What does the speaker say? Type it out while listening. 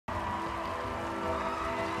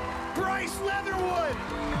Bryce Leatherwood.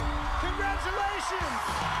 Congratulations!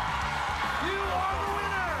 You are the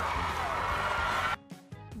winner!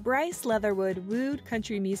 Bryce Leatherwood wooed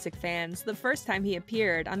country music fans the first time he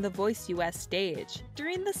appeared on the Voice US stage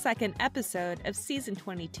during the second episode of Season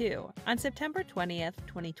 22 on September 20th,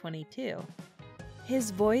 2022.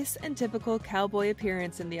 His voice and typical cowboy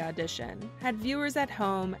appearance in the audition had viewers at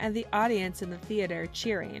home and the audience in the theater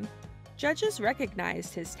cheering. Judges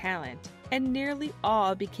recognized his talent, and nearly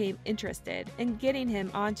all became interested in getting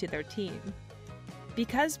him onto their team.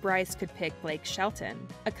 Because Bryce could pick Blake Shelton,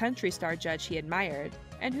 a country star judge he admired,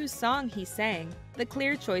 and whose song he sang, the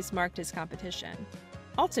clear choice marked his competition.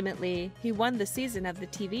 Ultimately, he won the season of the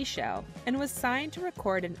TV show and was signed to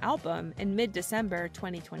record an album in mid-December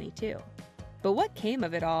 2022. But what came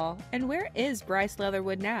of it all, and where is Bryce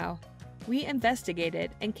Leatherwood now? We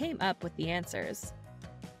investigated and came up with the answers.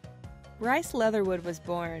 Bryce Leatherwood was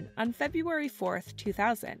born on February 4,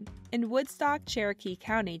 2000, in Woodstock, Cherokee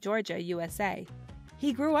County, Georgia, USA.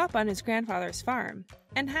 He grew up on his grandfather's farm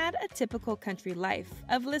and had a typical country life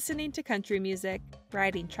of listening to country music,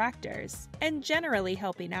 riding tractors, and generally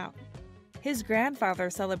helping out. His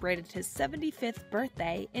grandfather celebrated his 75th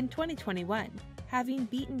birthday in 2021, having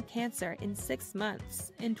beaten cancer in 6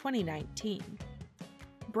 months in 2019.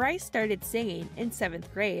 Bryce started singing in 7th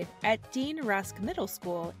grade at Dean Rusk Middle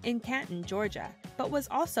School in Canton, Georgia, but was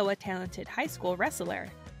also a talented high school wrestler.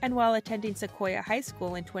 And while attending Sequoia High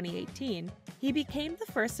School in 2018, he became the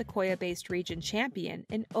first Sequoia-based region champion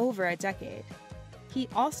in over a decade. He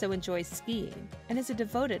also enjoys skiing and is a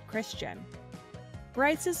devoted Christian.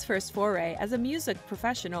 Bryce's first foray as a music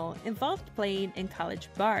professional involved playing in college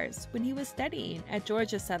bars when he was studying at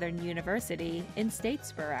Georgia Southern University in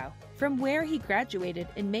Statesboro, from where he graduated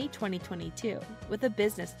in May 2022 with a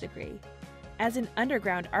business degree. As an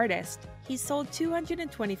underground artist, he sold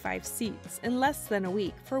 225 seats in less than a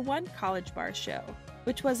week for one college bar show,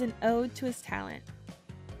 which was an ode to his talent.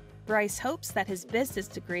 Bryce hopes that his business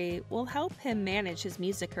degree will help him manage his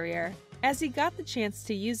music career, as he got the chance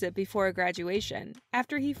to use it before graduation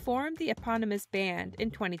after he formed the eponymous band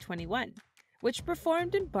in 2021, which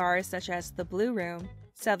performed in bars such as the Blue Room,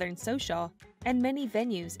 Southern Social, and many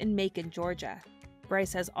venues in Macon, Georgia.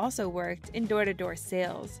 Bryce has also worked in door-to-door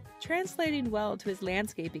sales, translating well to his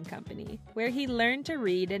landscaping company, where he learned to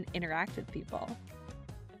read and interact with people.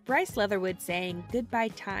 Bryce Leatherwood sang Goodbye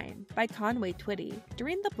Time by Conway Twitty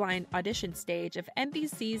during the blind audition stage of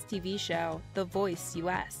NBC's TV show The Voice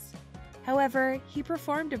US. However, he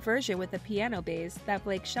performed a version with a piano bass that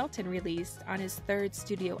Blake Shelton released on his third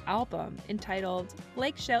studio album entitled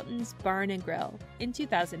Blake Shelton's Barn and Grill in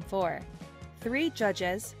 2004. 3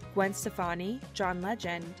 judges, Gwen Stefani, John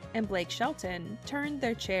Legend, and Blake Shelton, turned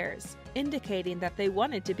their chairs, indicating that they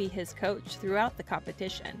wanted to be his coach throughout the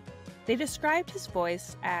competition. They described his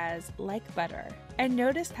voice as like butter, and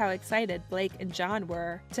noticed how excited Blake and John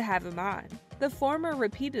were to have him on, the former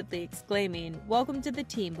repeatedly exclaiming, "Welcome to the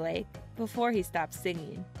team, Blake," before he stopped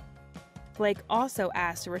singing. Blake also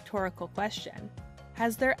asked a rhetorical question: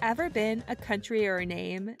 "Has there ever been a countryer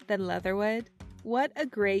name than Leatherwood? What a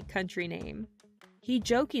great country name." He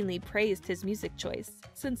jokingly praised his music choice,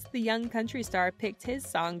 since the young country star picked his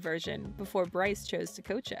song version before Bryce chose to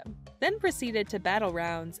coach him, then proceeded to battle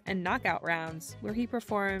rounds and knockout rounds, where he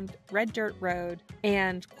performed Red Dirt Road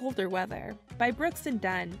and Colder Weather by Brooks and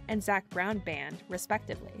Dunn and Zac Brown Band,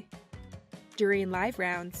 respectively. During live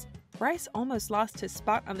rounds, Bryce almost lost his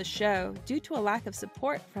spot on the show due to a lack of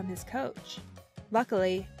support from his coach.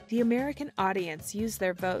 Luckily, the American audience used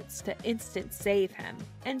their votes to instant save him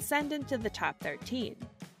and send him to the top 13,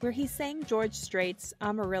 where he sang George Strait's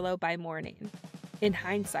Amarillo by Morning. In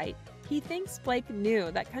hindsight, he thinks Blake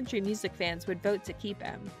knew that country music fans would vote to keep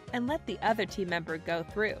him and let the other team member go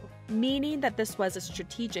through, meaning that this was a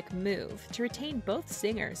strategic move to retain both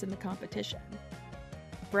singers in the competition.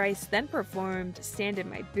 Bryce then performed Stand in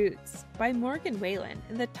My Boots by Morgan Wallen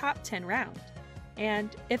in the top 10 round,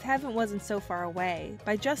 and If Heaven Wasn't So Far Away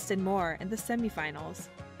by Justin Moore in the semifinals,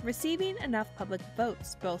 receiving enough public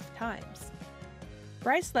votes both times.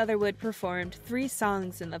 Bryce Leatherwood performed 3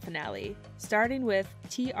 songs in the finale, starting with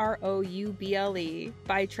Trouble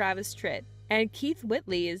by Travis Tritt and Keith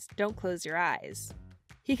Whitley's Don't Close Your Eyes.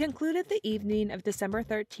 He concluded the evening of December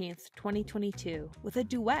 13th, 2022 with a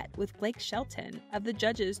duet with Blake Shelton of the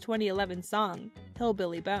Judges' 2011 song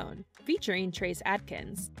Hillbilly Bone, featuring Trace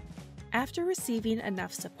Adkins. After receiving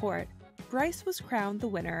enough support, Bryce was crowned the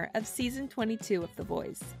winner of Season 22 of The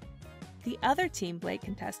Voice. The other Team Blake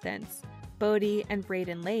contestants, Bodie and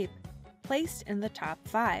Braden Lape, placed in the top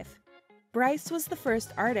 5. Bryce was the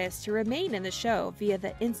first artist to remain in the show via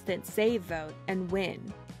the instant save vote and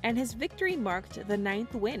win. and his victory marked the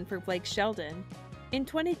 9th win for Blake Shelton in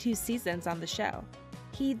 22 seasons on the show.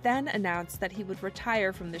 He then announced that he would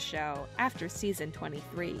retire from the show after season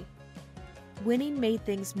 23. Winning made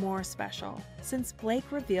things more special, since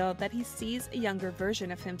Blake revealed that he sees a younger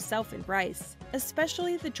version of himself in Bryce,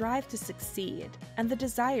 especially the drive to succeed and the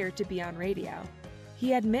desire to be on radio.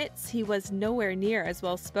 He admits he was nowhere near as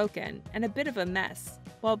well spoken and a bit of a mess,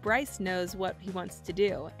 while Bryce knows what he wants to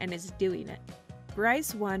do and is doing it.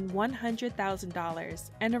 Bryce won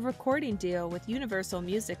 $100,000 and a recording deal with Universal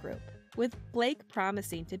Music Group, with Blake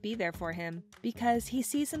promising to be there for him because he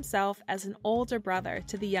sees himself as an older brother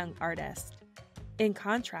to the young artist. In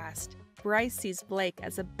contrast, Bryce sees Blake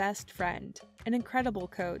as a best friend, an incredible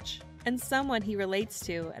coach, and someone he relates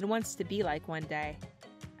to and wants to be like one day.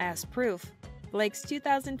 As proof, Blake's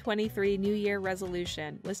 2023 New Year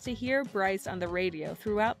resolution was to hear Bryce on the radio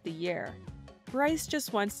throughout the year. Bryce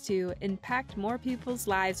just wants to impact more people's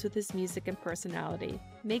lives with his music and personality,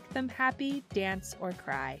 make them happy, dance, or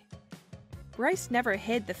cry. Bryce never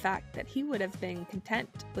hid the fact that he would have been content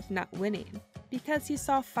with not winning, because he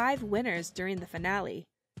saw 5 winners during the finale.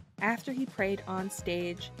 After he prayed on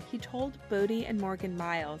stage, he told Bodie and Morgan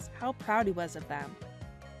Miles how proud he was of them.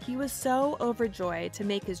 He was so overjoyed to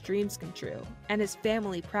make his dreams come true, and his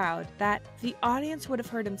family proud, that the audience would have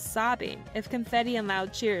heard him sobbing if confetti and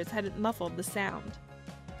loud cheers hadn't muffled the sound.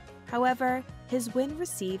 However, his win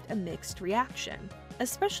received a mixed reaction,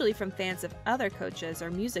 especially from fans of other coaches or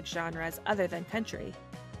music genres other than country.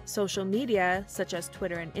 Social media, such as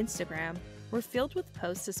Twitter and Instagram, were filled with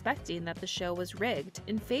posts suspecting that the show was rigged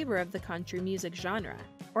in favor of the country music genre,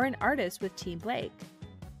 or an artist with Team Blake.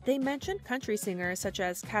 They mentioned country singers such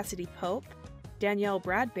as Cassidy Pope, Danielle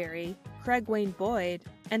Bradbury, Craig Wayne Boyd,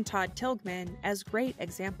 and Todd Tilghman as great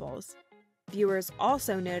examples. Viewers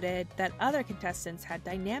also noted that other contestants had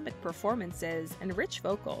dynamic performances and rich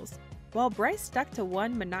vocals, while Bryce stuck to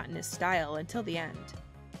one monotonous style until the end.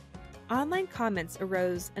 Online comments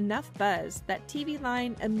arose enough buzz that TV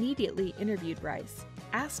Line immediately interviewed Bryce,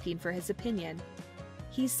 asking for his opinion.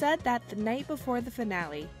 He said that the night before the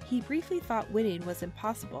finale, he briefly thought winning was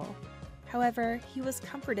impossible. However, he was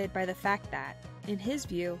comforted by the fact that, in his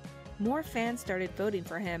view, more fans started voting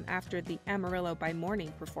for him after the Amarillo by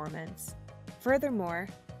Morning performance. Furthermore,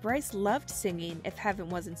 Bryce loved singing If Heaven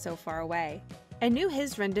Wasn't So Far Away, and knew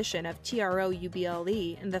his rendition of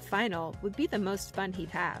TROUBLE in the final would be the most fun he'd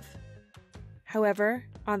have. However,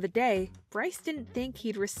 on the day, Bryce didn't think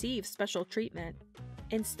he'd receive special treatment.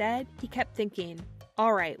 Instead, he kept thinking,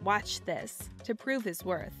 "All right, watch this," to prove his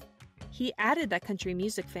worth. He added that country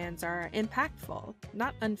music fans are impactful,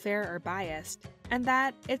 not unfair or biased, and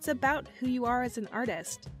that it's about who you are as an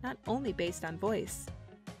artist, not only based on voice.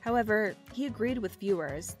 However, he agreed with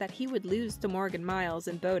viewers that he would lose to Morgan Miles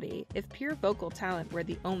and Bodie if pure vocal talent were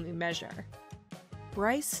the only measure.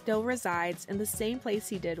 Bryce still resides in the same place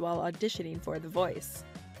he did while auditioning for The Voice.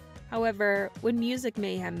 However, when Music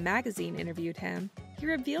Mayhem magazine interviewed him, he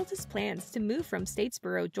revealed his plans to move from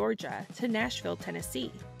Statesboro, Georgia to Nashville,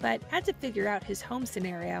 Tennessee, but had to figure out his home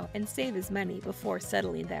scenario and save his money before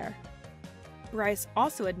settling there. Bryce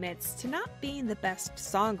also admits to not being the best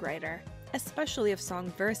songwriter, especially of song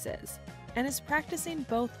verses, and is practicing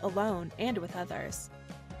both alone and with others.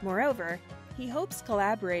 Moreover, he hopes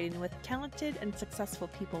collaborating with talented and successful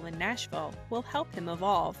people in Nashville will help him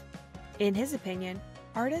evolve. In his opinion,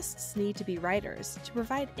 artists need to be writers to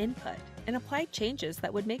provide input and apply changes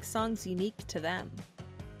that would make songs unique to them.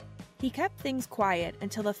 He kept things quiet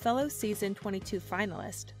until a fellow season 22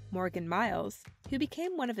 finalist, Morgan Miles, who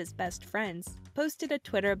became one of his best friends, posted a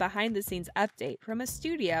Twitter behind-the-scenes update from a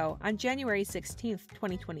studio on January 16,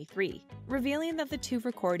 2023, revealing that the two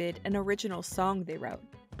recorded an original song they wrote,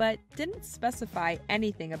 but didn't specify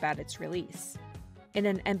anything about its release. In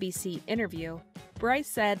an NBC interview, Bryce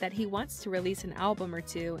said that he wants to release an album or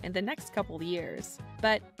two in the next couple of years,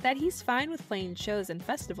 but that he's fine with playing shows and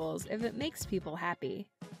festivals if it makes people happy.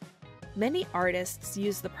 Many artists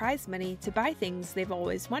use the prize money to buy things they've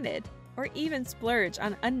always wanted, or even splurge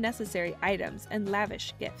on unnecessary items and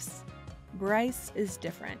lavish gifts. Bryce is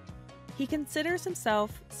different. He considers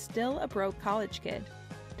himself still a broke college kid,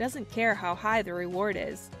 doesn't care how high the reward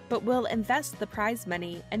is, but will invest the prize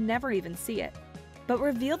money and never even see it, but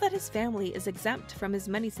reveal that his family is exempt from his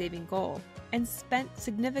money-saving goal and spent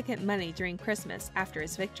significant money during Christmas after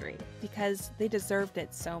his victory because they deserved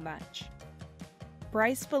it so much.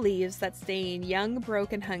 Bryce believes that staying young,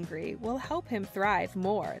 broke, and hungry will help him thrive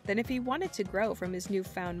more than if he wanted to grow from his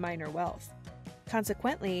newfound minor wealth.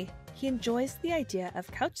 Consequently, he enjoys the idea of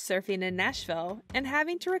couch surfing in Nashville and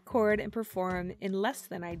having to record and perform in less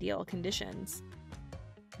than ideal conditions.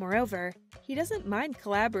 Moreover, he doesn't mind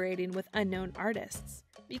collaborating with unknown artists,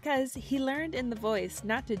 because he learned in The Voice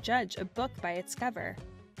not to judge a book by its cover.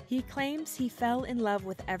 He claims he fell in love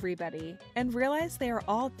with everybody and realized they are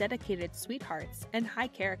all dedicated sweethearts and high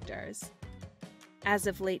characters. As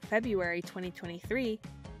of late February 2023,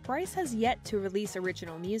 Bryce has yet to release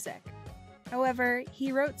original music. However,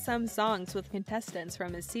 he wrote some songs with contestants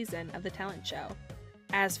from his season of the talent show.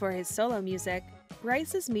 As for his solo music,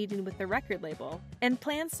 Bryce is meeting with the record label and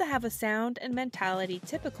plans to have a sound and mentality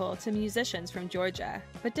typical to musicians from Georgia,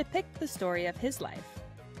 but depict the story of his life.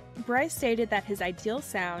 Bryce stated that his ideal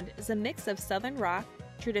sound is a mix of southern rock,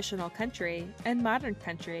 traditional country, and modern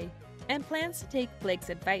country, and plans to take Blake's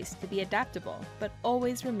advice to be adaptable but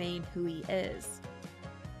always remain who he is.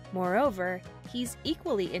 Moreover, he's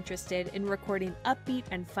equally interested in recording upbeat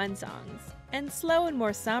and fun songs, and slow and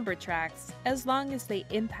more somber tracks as long as they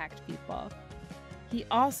impact people. He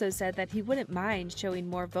also said that he wouldn't mind showing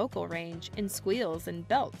more vocal range in squeals and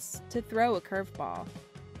belts to throw a curveball.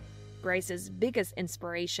 Bryce's biggest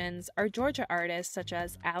inspirations are Georgia artists such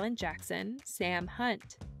as Alan Jackson, Sam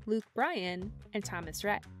Hunt, Luke Bryan, and Thomas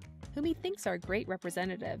Rhett, whom he thinks are great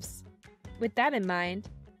representatives. With that in mind,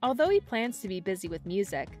 although he plans to be busy with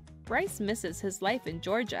music, Bryce misses his life in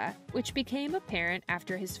Georgia, which became apparent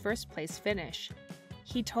after his first-place finish.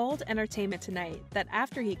 He told Entertainment Tonight that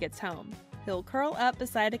after he gets home, he'll curl up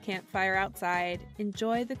beside a campfire outside,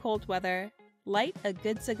 enjoy the cold weather, light a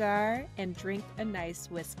good cigar, and drink a nice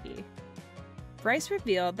whiskey. Bryce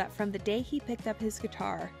revealed that from the day he picked up his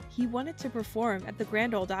guitar, he wanted to perform at the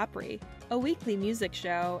Grand Ole Opry, a weekly music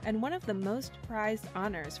show and one of the most prized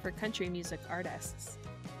honors for country music artists.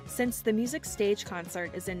 Since the music stage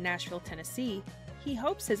concert is in Nashville, Tennessee, he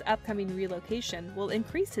hopes his upcoming relocation will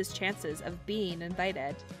increase his chances of being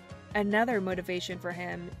invited. Another motivation for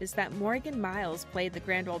him is that Morgan Miles played the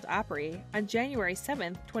Grand Ole Opry on January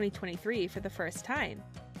 7, 2023 for the first time,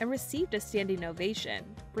 and received a standing ovation,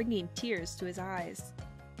 bringing tears to his eyes.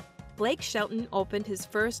 Blake Shelton opened his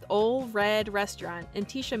first Ole Red restaurant in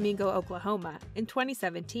Tishomingo, Oklahoma in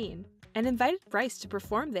 2017, and invited Bryce to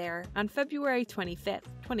perform there on February 25,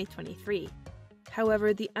 2023.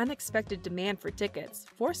 However, the unexpected demand for tickets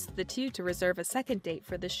forced the two to reserve a second date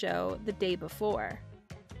for the show the day before.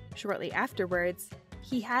 Shortly afterwards,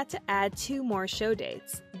 he had to add 2 more show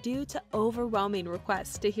dates due to overwhelming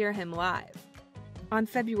requests to hear him live, on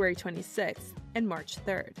February 26th and March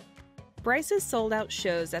 3rd. Bryce's sold-out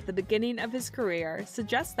shows at the beginning of his career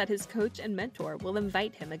suggest that his coach and mentor will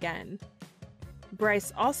invite him again.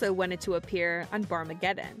 Bryce also wanted to appear on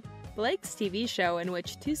Barmageddon, Blake's TV show in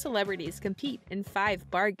which 2 celebrities compete in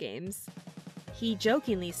 5 bar games. He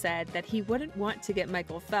jokingly said that he wouldn't want to get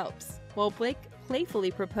Michael Phelps, while Blake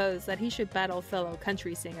playfully proposed that he should battle fellow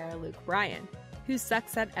country singer Luke Bryan, who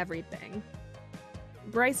sucks at everything.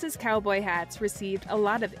 Bryce's cowboy hats received a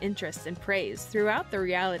lot of interest and praise throughout the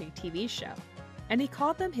reality TV show, and he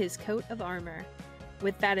called them his coat of armor.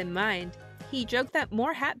 With that in mind, he joked that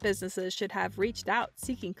more hat businesses should have reached out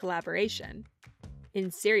seeking collaboration.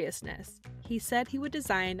 In seriousness, he said he would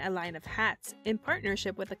design a line of hats in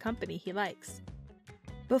partnership with a company he likes.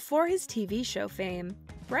 Before his TV show fame,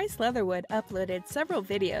 Bryce Leatherwood uploaded several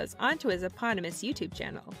videos onto his eponymous YouTube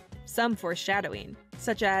channel, some foreshadowing,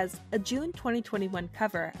 such as a June 2021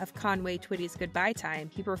 cover of Conway Twitty's Goodbye Time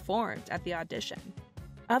he performed at the audition.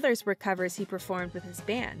 Others were covers he performed with his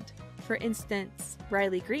band, for instance,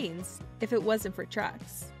 Riley Green's If It Wasn't for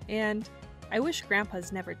Trucks, and I Wish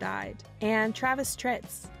Grandpa's Never Died, and Travis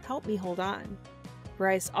Tritt's Help Me Hold On.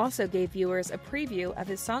 Bryce also gave viewers a preview of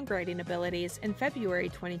his songwriting abilities in February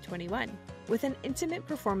 2021, with an intimate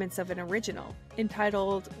performance of an original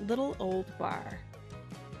entitled Little Old Bar.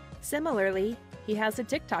 Similarly, he has a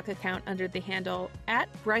TikTok account under the handle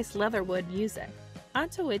 @BryceLeatherwoodMusic,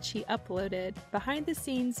 onto which he uploaded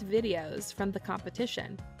behind-the-scenes videos from the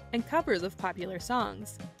competition and covers of popular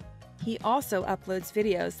songs. He also uploads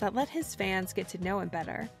videos that let his fans get to know him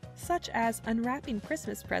better, such as unwrapping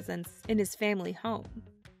Christmas presents in his family home.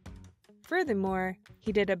 Furthermore,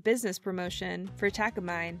 he did a business promotion for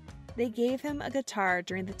Takamine. They gave him a guitar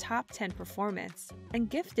during the top 10 performance and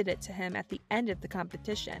gifted it to him at the end of the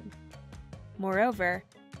competition. Moreover,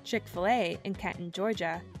 Chick-fil-A in Canton,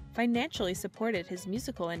 Georgia, financially supported his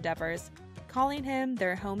musical endeavors, calling him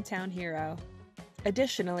their hometown hero.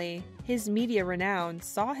 Additionally, his media renown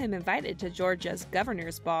saw him invited to Georgia's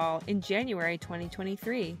Governor's Ball in January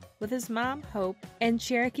 2023, with his mom, Hope, and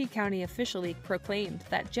Cherokee County officially proclaimed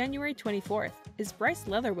that January 24th is Bryce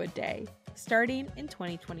Leatherwood Day, starting in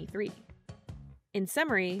 2023. In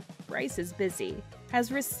summary, Bryce is busy,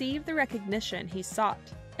 has received the recognition he sought,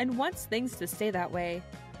 and wants things to stay that way.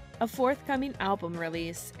 A forthcoming album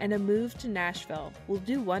release and a move to Nashville will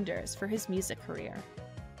do wonders for his music career.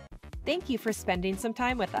 Thank you for spending some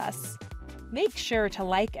time with us. Make sure to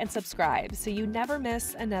like and subscribe so you never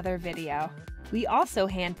miss another video. We also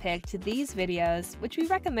handpicked these videos, which we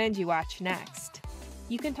recommend you watch next.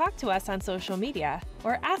 You can talk to us on social media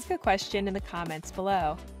or ask a question in the comments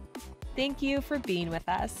below. Thank you for being with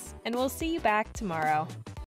us, and we'll see you back tomorrow.